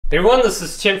Hey everyone, this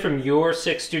is Tim from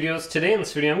YourSixGaming. Today in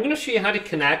this video, I'm going to show you how to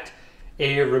connect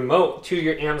a remote to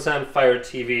your Amazon Fire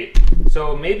TV.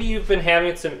 So maybe you've been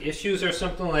having some issues or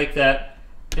something like that,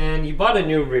 and you bought a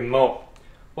new remote.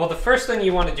 Well, the first thing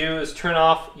you want to do is turn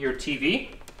off your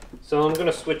TV. So I'm going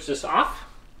to switch this off.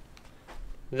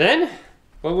 Then,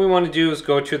 what we want to do is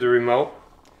go to the remote,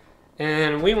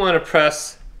 and we want to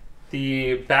press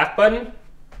the back button,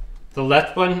 the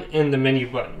left button, and the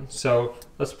menu button. So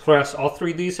let's press all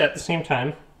three of these at the same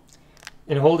time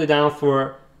and hold it down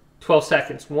for 12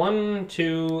 seconds. 1,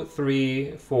 2,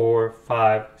 3, 4,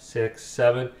 5, 6,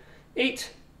 7,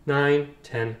 8, 9,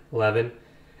 10, 11,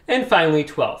 and finally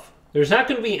 12. There's not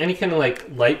going to be any kind of like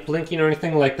light blinking or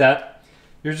anything like that.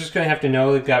 You're just going to have to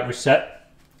know it got reset.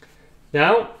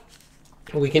 Now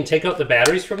we can take out the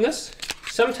batteries from this.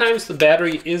 Sometimes the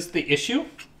battery is the issue.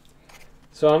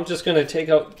 So I'm just going to take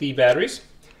out the batteries.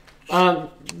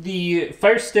 The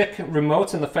Fire Stick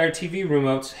remotes and the Fire TV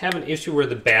remotes have an issue where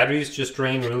the batteries just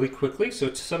drain really quickly.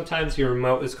 So sometimes your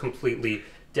remote is completely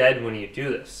dead when you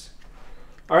do this.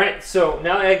 Alright, so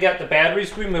now I got the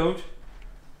batteries removed,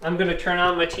 I'm going to turn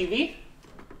on my TV.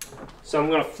 So I'm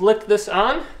going to flick this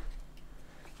on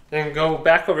and go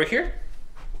back over here.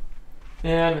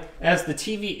 And as the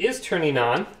TV is turning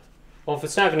on, well, if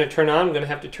it's not going to turn on, I'm going to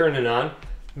have to turn it on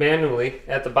manually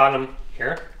at the bottom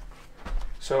here.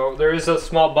 So there is a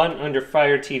small button under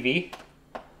Fire TV.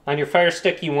 On your Fire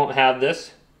Stick you won't have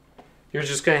this. You're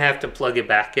just going to have to plug it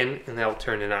back in and that will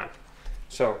turn it on.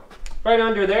 So right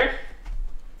under there.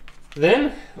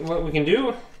 Then what we can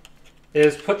do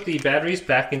is put the batteries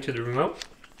back into the remote.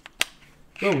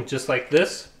 Boom, just like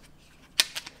this.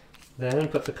 Then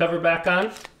put the cover back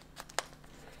on.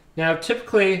 Now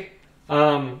typically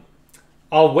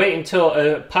I'll wait until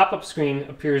a pop-up screen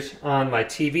appears on my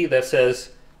TV that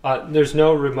says there's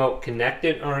no remote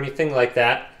connected or anything like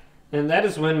that. And that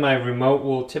is when my remote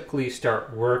will typically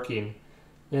start working.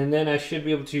 And then I should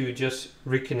be able to just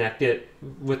reconnect it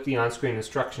with the on-screen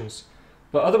instructions.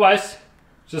 But otherwise,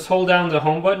 just hold down the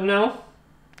home button now.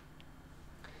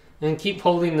 And keep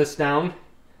holding this down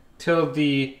till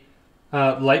the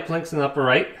light blinks in the upper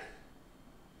right.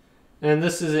 And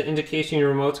this is an indication your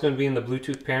remote's going to be in the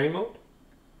Bluetooth pairing mode.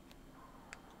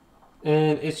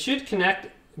 And it should connect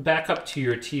back up to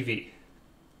your TV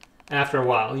after a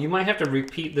while. You might have to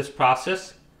repeat this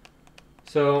process.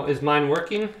 So is mine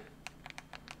working?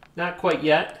 Not quite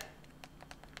yet.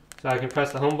 So I can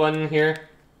press the home button here,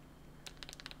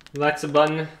 Alexa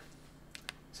button.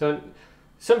 So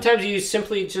sometimes you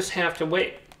simply just have to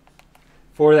wait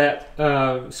for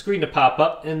that screen to pop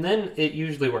up, and then it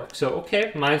usually works. So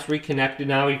okay, mine's reconnected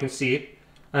now. You can see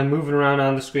I'm moving around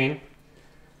on the screen.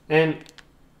 And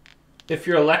if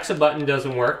your Alexa button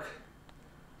doesn't work,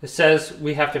 it says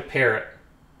we have to pair it.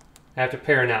 I have to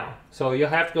pair now. So you'll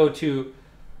have to go to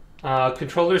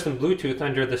controllers and Bluetooth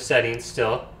under the settings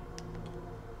still.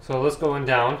 So let's go on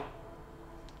down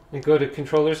and go to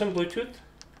controllers and Bluetooth.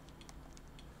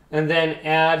 And then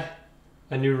add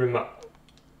a new remote.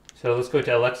 So let's go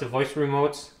to Alexa voice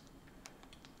remotes.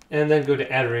 And then go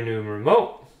to add a new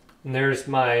remote. And there's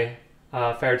my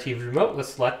Fire TV remote.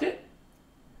 Let's select it.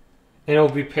 And it will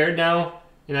be paired now,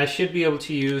 and I should be able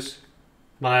to use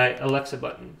my Alexa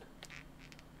button.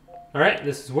 Alright,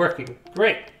 this is working.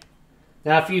 Great.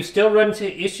 Now if you still run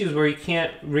into issues where you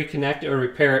can't reconnect it or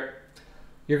repair it,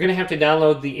 you're going to have to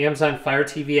download the Amazon Fire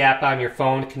TV app on your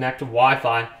phone, connect to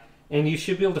Wi-Fi, and you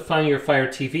should be able to find your Fire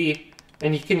TV,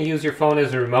 and you can use your phone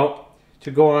as a remote to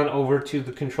go on over to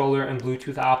the controller and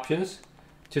Bluetooth options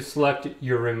to select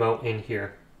your remote in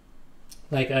here,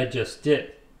 like I just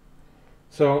did.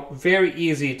 So very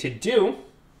easy to do.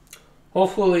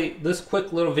 Hopefully this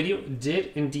quick little video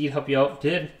did indeed help you out.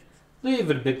 Leave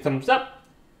it a big thumbs up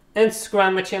and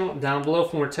subscribe to my channel down below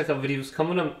for more tech videos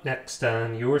coming up next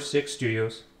on Your Six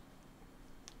Studios.